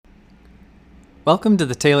Welcome to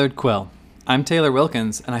the Tailored Quill. I'm Taylor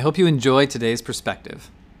Wilkins, and I hope you enjoy today's perspective.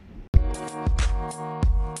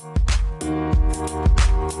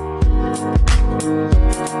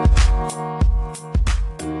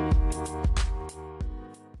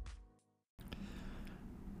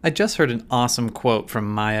 I just heard an awesome quote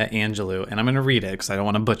from Maya Angelou, and I'm going to read it because I don't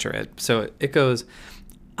want to butcher it. So it goes,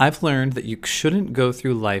 "I've learned that you shouldn't go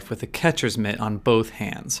through life with a catcher's mitt on both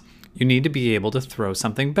hands. You need to be able to throw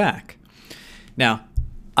something back." Now,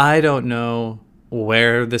 I don't know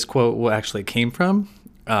where this quote actually came from.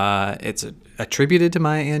 It's attributed to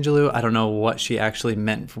Maya Angelou. I don't know what she actually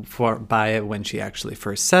meant by it when she actually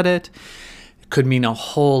first said it. It could mean a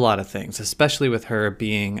whole lot of things, especially with her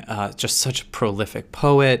being just such a prolific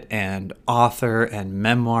poet and author and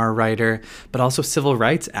memoir writer, but also civil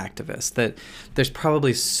rights activist, that there's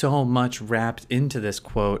probably so much wrapped into this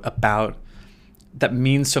quote about that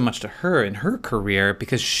means so much to her in her career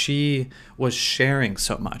because she was sharing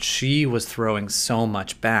so much. She was throwing so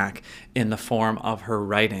much back in the form of her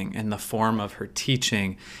writing, in the form of her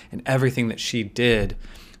teaching, and everything that she did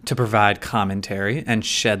to provide commentary and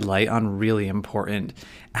shed light on really important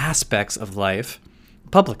aspects of life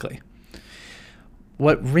publicly.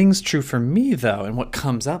 What rings true for me, though, and what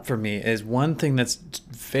comes up for me is one thing that's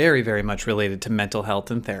very, very much related to mental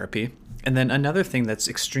health and therapy. And then another thing that's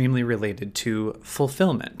extremely related to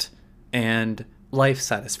fulfillment and life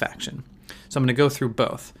satisfaction. So I'm going to go through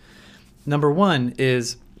both. Number one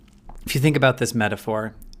is, if you think about this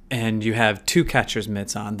metaphor and you have two catcher's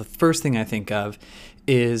mitts on, the first thing I think of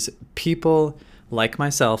is people like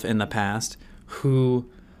myself in the past who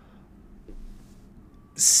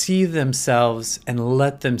see themselves and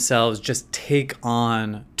let themselves just take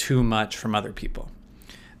on too much from other people.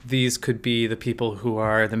 These could be the people who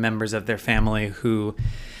are the members of their family who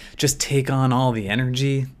just take on all the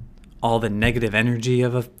energy, all the negative energy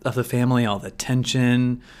of the family, all the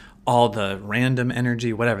tension, all the random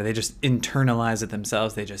energy, whatever. They just internalize it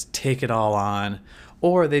themselves. They just take it all on,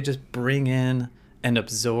 or they just bring in and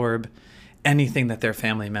absorb anything that their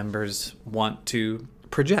family members want to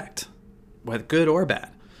project, whether good or bad.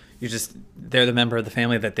 They're the member of the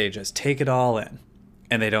family that they just take it all in.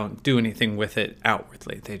 And they don't do anything with it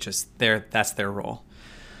outwardly. That's their role.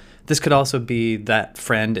 This could also be that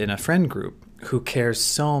friend in a friend group who cares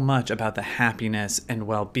so much about the happiness and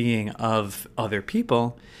well-being of other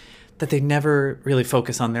people that they never really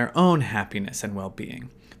focus on their own happiness and well-being.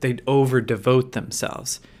 They over-devote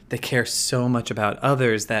themselves. They care so much about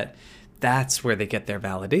others that that's where they get their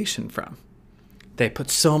validation from. They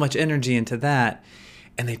put so much energy into that,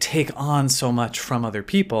 and they take on so much from other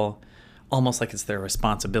people, almost like it's their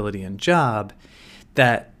responsibility and job,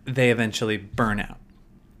 that they eventually burn out.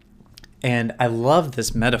 And I love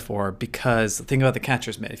this metaphor because think about the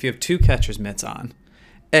catcher's mitt. If you have two catcher's mitts on,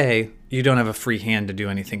 you don't have a free hand to do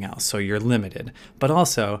anything else, so you're limited. But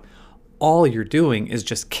also, all you're doing is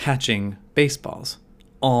just catching baseballs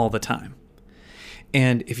all the time.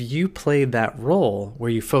 And if you played that role where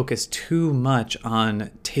you focus too much on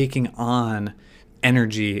taking on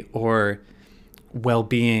energy or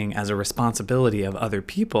well-being as a responsibility of other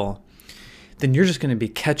people, then you're just going to be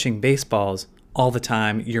catching baseballs all the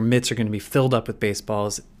time. Your mitts are going to be filled up with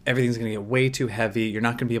baseballs. Everything's going to get way too heavy. You're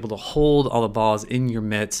not going to be able to hold all the balls in your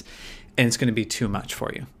mitts, and it's going to be too much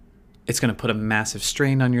for you. It's going to put a massive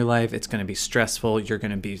strain on your life. It's going to be stressful. You're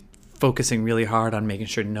going to be focusing really hard on making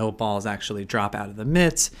sure no balls actually drop out of the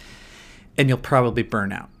mitts, and you'll probably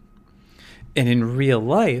burn out. And in real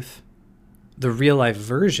life, the real life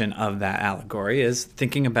version of that allegory is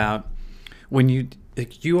thinking about when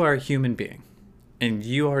you are a human being and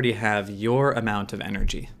you already have your amount of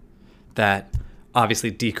energy that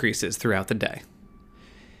obviously decreases throughout the day.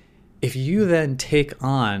 If you then take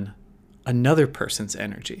on another person's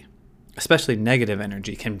energy, especially negative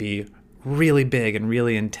energy can be really big and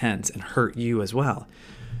really intense and hurt you as well.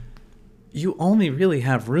 You only really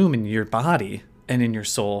have room in your body and in your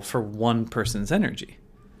soul for one person's energy.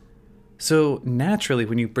 So naturally,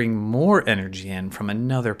 when you bring more energy in from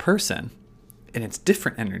another person, and it's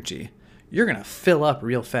different energy, you're going to fill up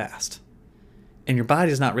real fast. And your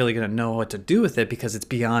body's not really going to know what to do with it because it's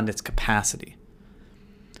beyond its capacity.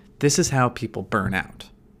 This is how people burn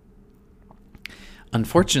out.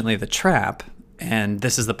 Unfortunately, the trap, and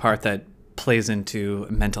this is the part that plays into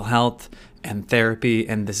mental health and therapy,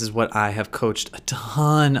 and this is what I have coached a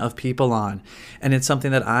ton of people on, and it's something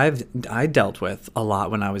that I dealt with a lot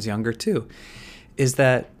when I was younger too, is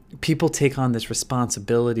that people take on this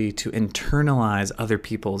responsibility to internalize other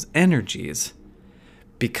people's energies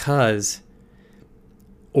because,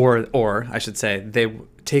 or I should say, they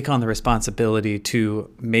take on the responsibility to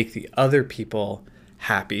make the other people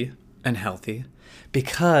happy and healthy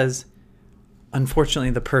because unfortunately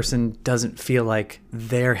the person doesn't feel like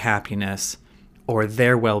their happiness or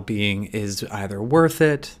their well-being is either worth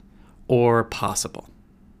it or possible.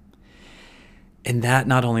 And that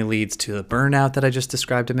not only leads to the burnout that I just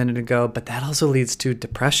described a minute ago, but that also leads to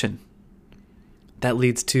depression. That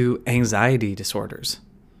leads to anxiety disorders.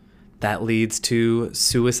 That leads to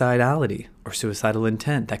suicidality or suicidal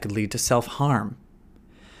intent. That could lead to self-harm.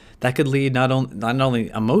 That could lead not only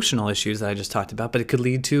emotional issues that I just talked about, but it could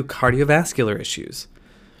lead to cardiovascular issues,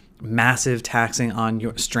 massive taxing on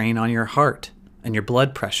your strain on your heart and your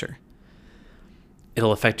blood pressure.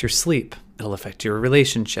 It'll affect your sleep. It'll affect your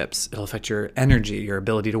relationships. It'll affect your energy, your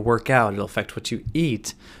ability to work out. It'll affect what you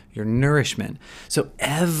eat, your nourishment. So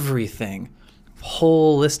everything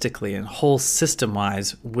holistically and whole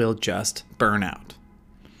system-wise will just burn out.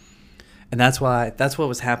 And that's what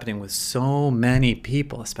was happening with so many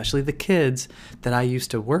people, especially the kids that I used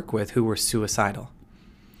to work with who were suicidal.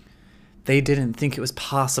 They didn't think it was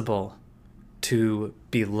possible to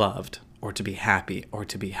be loved or to be happy or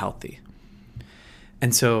to be healthy.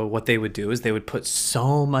 And so what they would do is they would put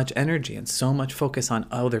so much energy and so much focus on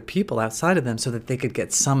other people outside of them so that they could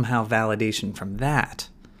get somehow validation from that.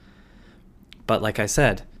 But like I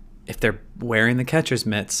said, if they're wearing the catcher's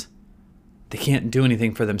mitts, they can't do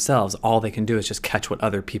anything for themselves. All they can do is just catch what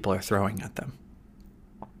other people are throwing at them.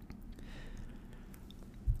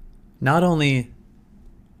 Not only,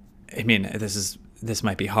 I mean, this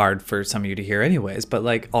might be hard for some of you to hear anyways, but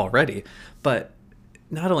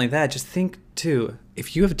not only that, just think too,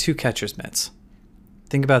 if you have two catcher's mitts,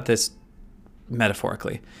 think about this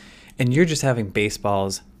metaphorically, and you're just having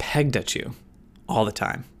baseballs pegged at you all the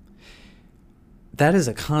time. That is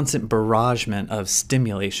a constant barragement of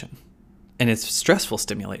stimulation. And it's stressful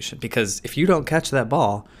stimulation because if you don't catch that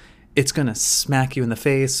ball, it's going to smack you in the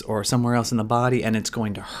face or somewhere else in the body and it's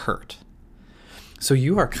going to hurt. So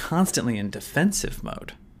you are constantly in defensive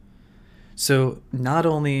mode. So not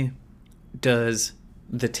only does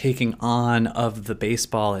the taking on of the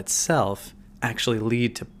baseball itself actually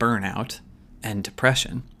lead to burnout and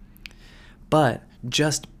depression, but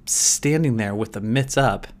just standing there with the mitts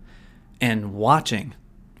up and watching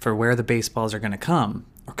for where the baseballs are going to come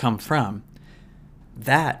from,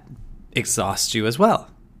 that exhausts you as well.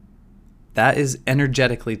 That is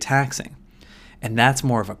energetically taxing. And that's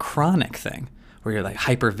more of a chronic thing where you're like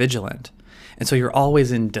hyper vigilant. And so you're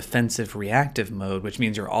always in defensive reactive mode, which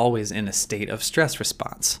means you're always in a state of stress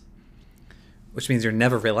response, which means you're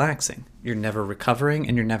never relaxing, you're never recovering,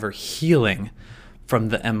 and you're never healing from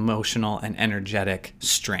the emotional and energetic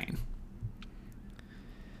strain.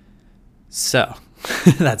 So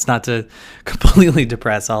that's not to completely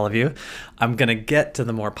depress all of you. I'm going to get to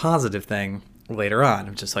the more positive thing later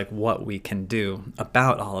on, just like what we can do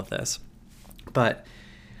about all of this. But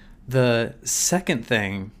the second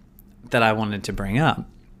thing that I wanted to bring up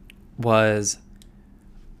was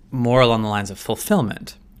more along the lines of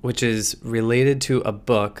fulfillment, which is related to a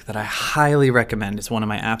book that I highly recommend. It's one of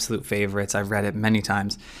my absolute favorites. I've read it many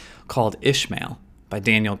times, called Ishmael by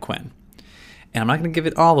Daniel Quinn. And I'm not going to give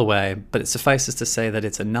it all away, but it suffices to say that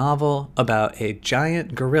it's a novel about a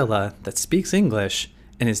giant gorilla that speaks English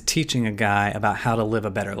and is teaching a guy about how to live a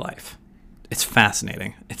better life. It's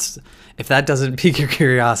fascinating. If that doesn't pique your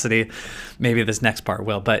curiosity, maybe this next part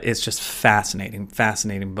will, but it's just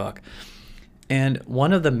fascinating book. And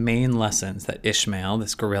one of the main lessons that Ishmael,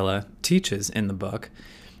 this gorilla, teaches in the book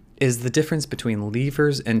is the difference between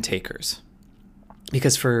leavers and takers.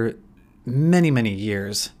 Because for many, many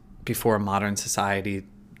years before modern society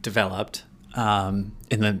developed in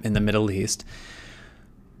the Middle East,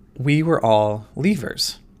 we were all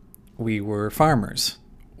leavers. We were farmers.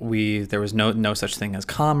 There was no such thing as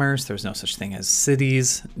commerce. There was no such thing as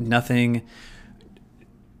cities. Nothing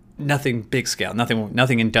big scale.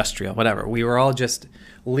 Nothing industrial. Whatever. We were all just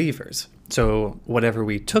leavers. So whatever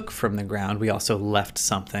we took from the ground, we also left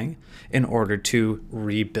something in order to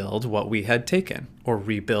rebuild what we had taken or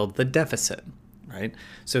rebuild the deficit. Right?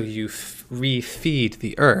 So you refeed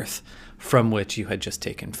the earth from which you had just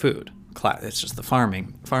taken food. It's just the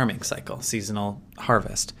farming cycle, seasonal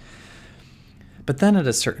harvest. But then at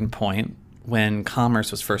a certain point, when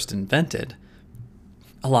commerce was first invented,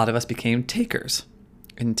 a lot of us became takers.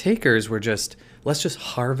 And takers were let's just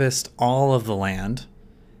harvest all of the land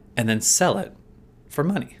and then sell it for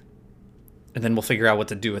money. And then we'll figure out what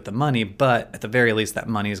to do with the money, but at the very least, that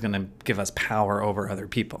money is going to give us power over other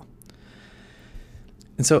people.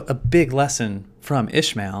 And so a big lesson from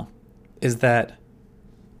Ishmael is that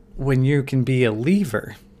when you can be a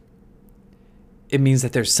leaver, it means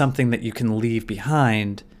that there's something that you can leave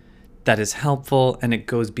behind that is helpful, and it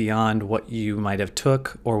goes beyond what you might have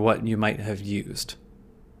took or what you might have used.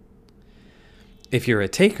 If you're a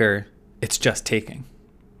taker, it's just taking.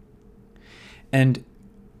 And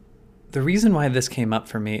the reason why this came up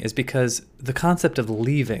for me is because the concept of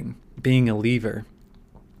leaving, being a leaver,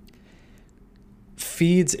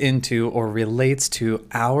 feeds into or relates to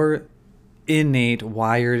our innate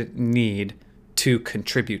wired need to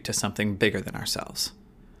contribute to something bigger than ourselves.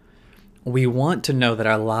 We want to know that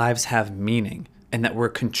our lives have meaning and that we're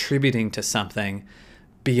contributing to something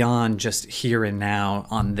beyond just here and now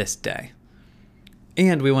on this day.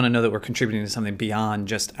 And we want to know that we're contributing to something beyond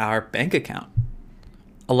just our bank account.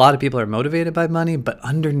 A lot of people are motivated by money, but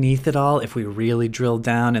underneath it all, if we really drill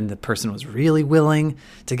down and the person was really willing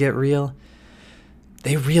to get real,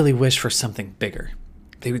 they really wish for something bigger.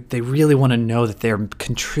 They really want to know that they're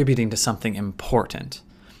contributing to something important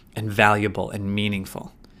and valuable and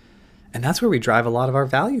meaningful. And that's where we drive a lot of our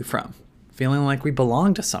value from, feeling like we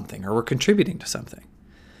belong to something or we're contributing to something.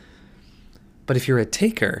 But if you're a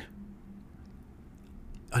taker,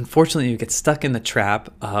 unfortunately, you get stuck in the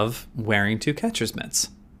trap of wearing two catcher's mitts,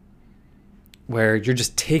 where you're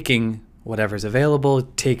just taking whatever's available,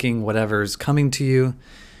 taking whatever's coming to you.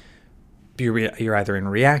 You're either in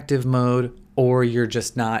reactive mode or you're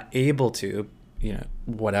just not able to,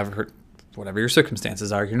 whatever your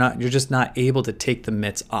circumstances are, you're just not able to take the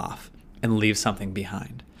mitts off and leave something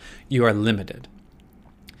behind. You are limited.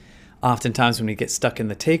 Oftentimes when we get stuck in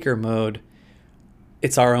the taker mode,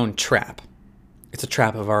 it's our own trap. It's a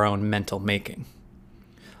trap of our own mental making.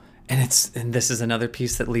 And this is another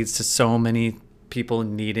piece that leads to so many people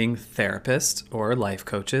needing therapists or life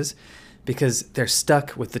coaches, because they're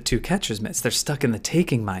stuck with the two catcher's mitts. They're stuck in the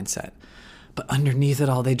taking mindset. But underneath it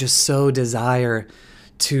all, they just so desire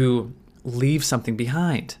to leave something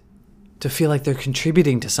behind, to feel like they're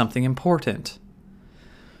contributing to something important.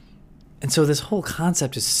 And so this whole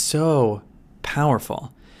concept is so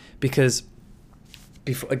powerful, because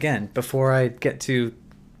before I get to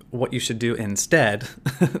what you should do instead,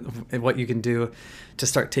 and what you can do to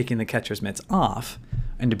start taking the catcher's mitts off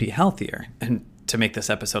and to be healthier and to make this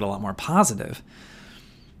episode a lot more positive,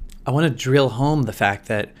 I want to drill home the fact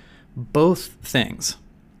that both things,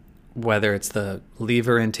 whether it's the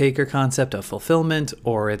lever and taker concept of fulfillment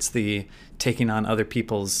or it's the taking on other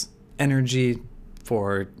people's energy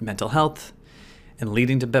for mental health and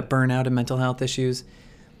leading to burnout and mental health issues,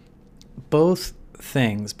 both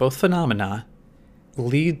phenomena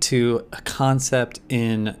lead to a concept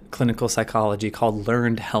in clinical psychology called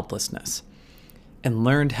learned helplessness. And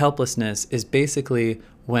learned helplessness is basically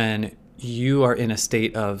when you are in a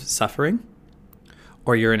state of suffering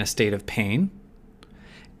or you're in a state of pain,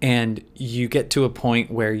 and you get to a point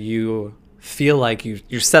where you feel like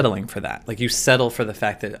you're settling for that. Like you settle for the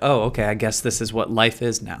fact that, oh, okay, I guess this is what life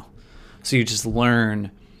is now. So you just learn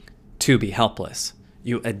to be helpless.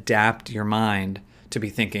 You adapt your mind to be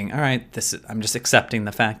thinking, all right, I'm just accepting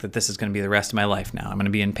the fact that this is going to be the rest of my life now. I'm going to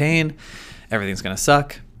be in pain. Everything's going to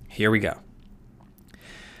suck. Here we go.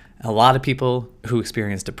 A lot of people who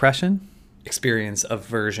experience depression experience a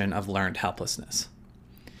version of learned helplessness.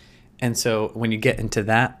 And so when you get into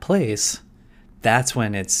that place, that's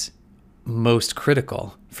when it's most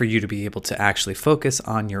critical for you to be able to actually focus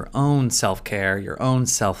on your own self-care, your own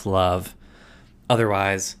self-love.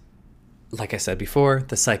 Otherwise, like I said before,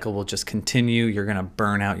 the cycle will just continue. You're going to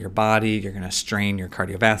burn out your body. You're going to strain your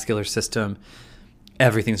cardiovascular system.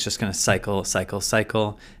 Everything's just going to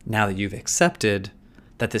cycle. Now that you've accepted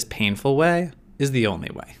that this painful way is the only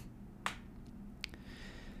way.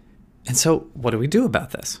 And so what do we do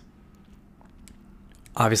about this?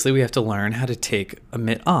 Obviously, we have to learn how to take a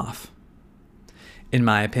mitt off. In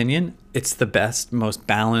my opinion, it's the best, most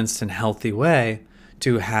balanced and healthy way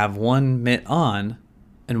to have one mitt on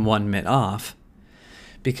and one mitt off.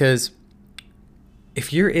 Because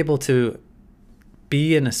if you're able to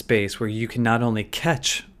be in a space where you can not only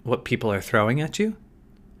catch what people are throwing at you,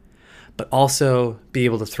 but also be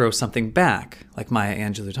able to throw something back, like Maya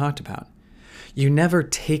Angelou talked about, you never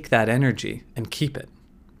take that energy and keep it.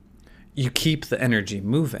 You keep the energy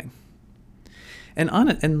moving.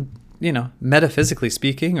 And metaphysically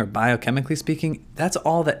speaking or biochemically speaking, that's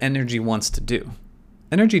all that energy wants to do.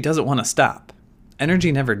 Energy doesn't want to stop.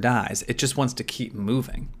 Energy never dies. It just wants to keep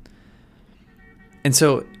moving. And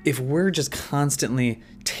so if we're just constantly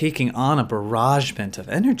taking on a barragement of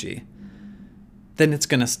energy, then it's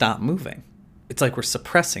going to stop moving. It's like we're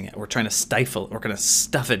suppressing it. We're trying to stifle it. We're going to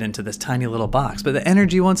stuff it into this tiny little box. But the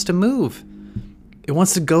energy wants to move. It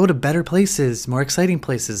wants to go to better places, more exciting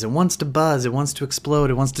places. It wants to buzz. It wants to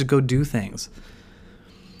explode. It wants to go do things.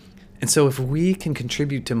 And so if we can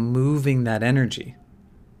contribute to moving that energy,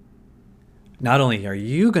 not only are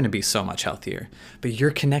you going to be so much healthier, but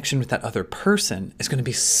your connection with that other person is going to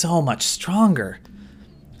be so much stronger,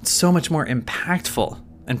 so much more impactful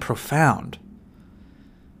and profound.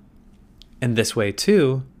 And this way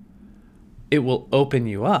too, it will open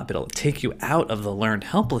you up. It'll take you out of the learned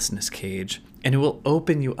helplessness cage, and it will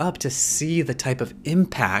open you up to see the type of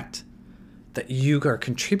impact that you are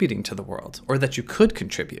contributing to the world, or that you could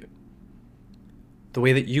contribute. The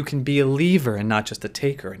way that you can be a lever and not just a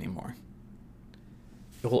taker anymore.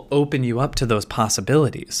 It will open you up to those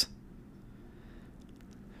possibilities.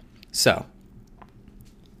 So,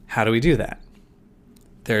 how do we do that?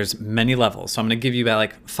 There's many levels. So I'm going to give you about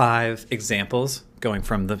like 5 examples, going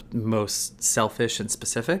from the most selfish and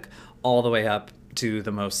specific all the way up to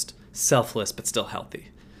the most selfless but still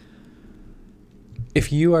healthy.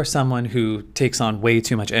 If you are someone who takes on way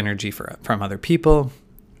too much energy from other people,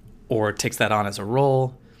 or takes that on as a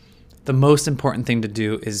role, the most important thing to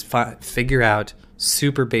do is figure out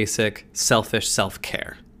super basic selfish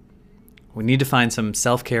self-care. We need to find some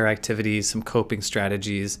self-care activities, some coping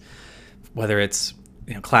strategies, whether it's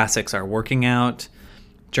classics are working out,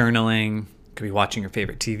 journaling, could be watching your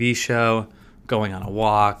favorite TV show, going on a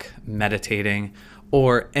walk, meditating,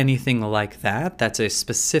 or anything like that. That's a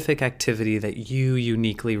specific activity that you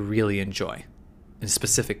uniquely really enjoy and is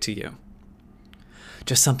specific to you.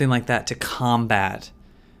 Just something like that to combat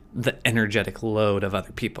the energetic load of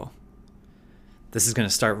other people. This is going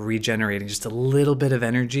to start regenerating just a little bit of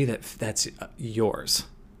energy that's yours,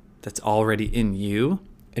 that's already in you,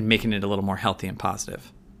 and making it a little more healthy and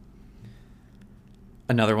positive.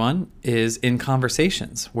 Another one is in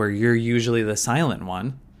conversations where you're usually the silent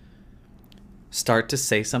one. Start to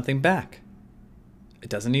say something back. It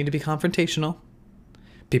doesn't need to be confrontational.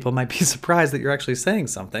 People might be surprised that you're actually saying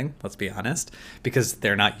something, let's be honest, because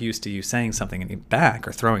they're not used to you saying something back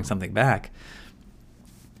or throwing something back.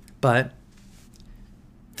 But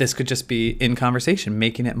this could just be in conversation,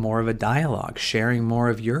 making it more of a dialogue, sharing more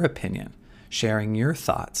of your opinion, sharing your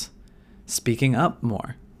thoughts, speaking up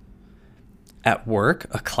more. At work,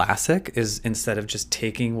 a classic is, instead of just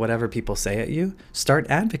taking whatever people say at you, start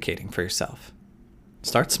advocating for yourself.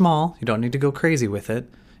 Start small. You don't need to go crazy with it,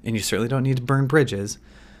 and you certainly don't need to burn bridges,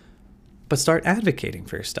 but start advocating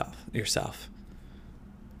for yourself.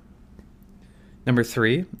 Number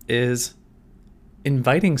 3 is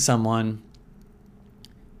inviting someone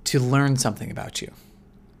to learn something about you.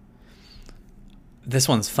 This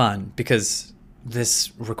one's fun because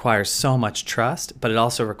this requires so much trust, but it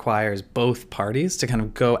also requires both parties to kind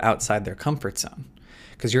of go outside their comfort zone.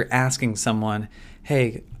 Because you're asking someone,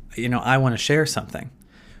 hey, I want to share something.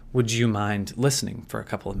 Would you mind listening for a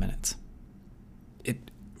couple of minutes?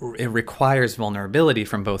 It requires vulnerability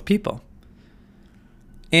from both people.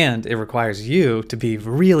 And it requires you to be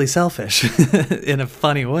really selfish in a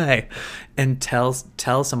funny way and tell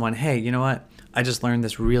someone, hey, you know what? I just learned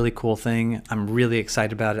this really cool thing. I'm really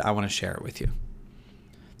excited about it. I want to share it with you.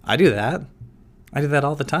 I do that. I do that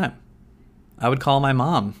all the time. I would call my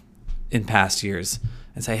mom in past years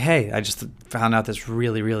and say, hey, I just found out this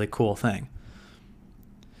really, really cool thing.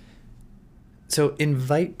 So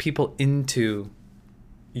invite people into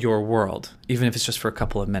your world, even if it's just for a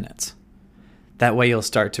couple of minutes. That way you'll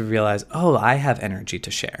start to realize, oh, I have energy to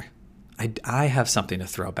share. I have something to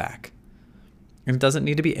throw back. And it doesn't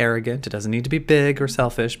need to be arrogant. It doesn't need to be big or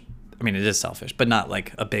selfish. I mean, it is selfish, but not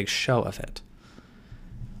like a big show of it.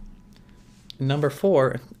 Number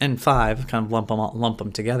 4 and 5, kind of lump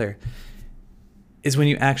them together, is when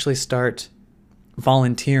you actually start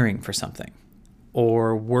volunteering for something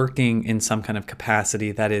or working in some kind of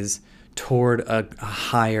capacity that is toward a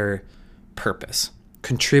higher purpose,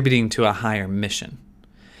 contributing to a higher mission.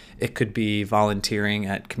 It could be volunteering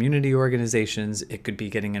at community organizations. It could be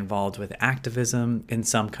getting involved with activism in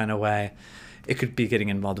some kind of way. It could be getting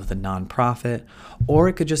involved with a nonprofit, or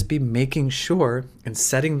it could just be making sure and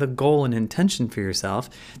setting the goal and intention for yourself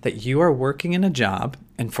that you are working in a job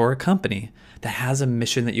and for a company that has a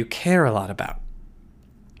mission that you care a lot about.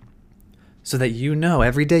 So that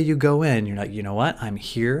every day you go in, you're like, you know what? I'm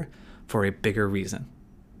here for a bigger reason.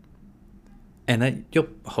 And that you'll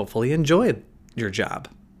hopefully enjoy your job.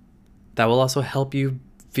 That will also help you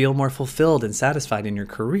feel more fulfilled and satisfied in your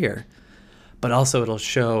career. But also it'll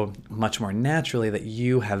show much more naturally that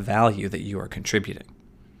you have value, that you are contributing.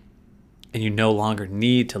 And you no longer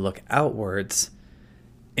need to look outwards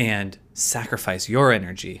and sacrifice your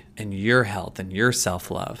energy and your health and your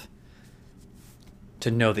self-love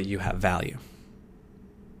to know that you have value.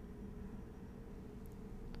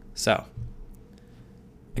 So,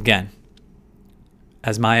 again,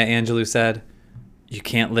 as Maya Angelou said, you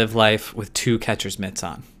can't live life with 2 catcher's mitts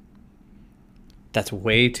on. That's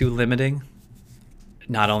way too limiting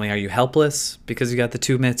Not only are you helpless because you got the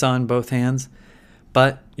 2 mitts on both hands,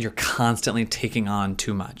 but you're constantly taking on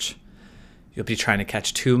too much. You'll be trying to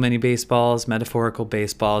catch too many baseballs, metaphorical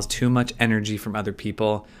baseballs, too much energy from other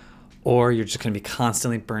people, or you're just going to be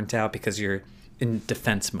constantly burnt out because you're in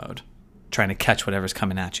defense mode, trying to catch whatever's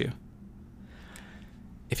coming at you.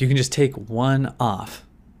 If you can just take one off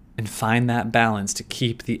and find that balance to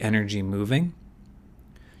keep the energy moving,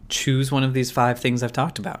 choose one of these 5 things I've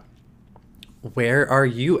talked about. Where are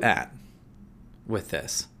you at with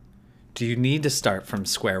this? Do you need to start from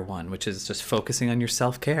square one, which is just focusing on your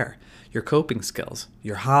self-care, your coping skills,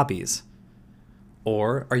 your hobbies?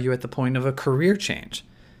 Or are you at the point of a career change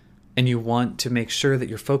and you want to make sure that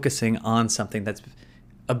you're focusing on something that's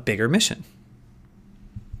a bigger mission?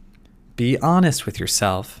 Be honest with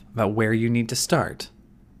yourself about where you need to start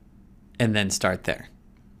and then start there.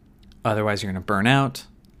 Otherwise, you're going to burn out,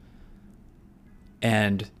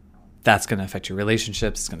 and that's going to affect your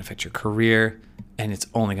relationships, it's going to affect your career, and it's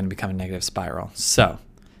only going to become a negative spiral. So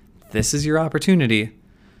this is your opportunity.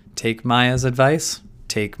 Take Maya's advice,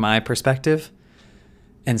 take my perspective,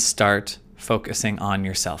 and start focusing on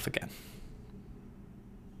yourself again.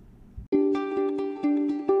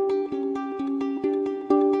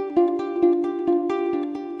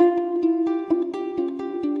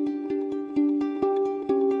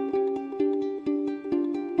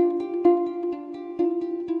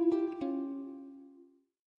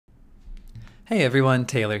 Hey everyone,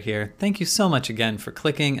 Taylor here. Thank you so much again for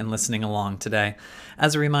clicking and listening along today.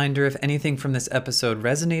 As a reminder, if anything from this episode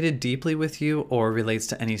resonated deeply with you or relates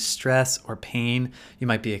to any stress or pain you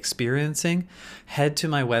might be experiencing, head to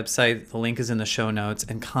my website, the link is in the show notes,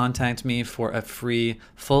 and contact me for a free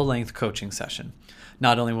full-length coaching session.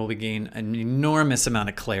 Not only will we gain an enormous amount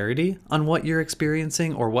of clarity on what you're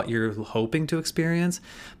experiencing or what you're hoping to experience,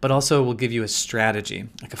 but also will give you a strategy,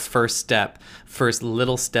 like a first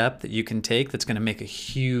little step that you can take that's going to make a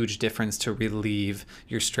huge difference to relieve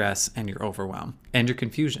your stress and your overwhelm and your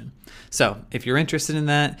confusion. So if you're interested in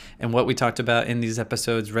that and what we talked about in these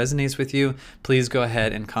episodes resonates with you, please go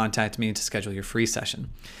ahead and contact me to schedule your free session.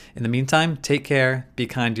 In the meantime, take care, be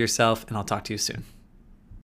kind to yourself, and I'll talk to you soon.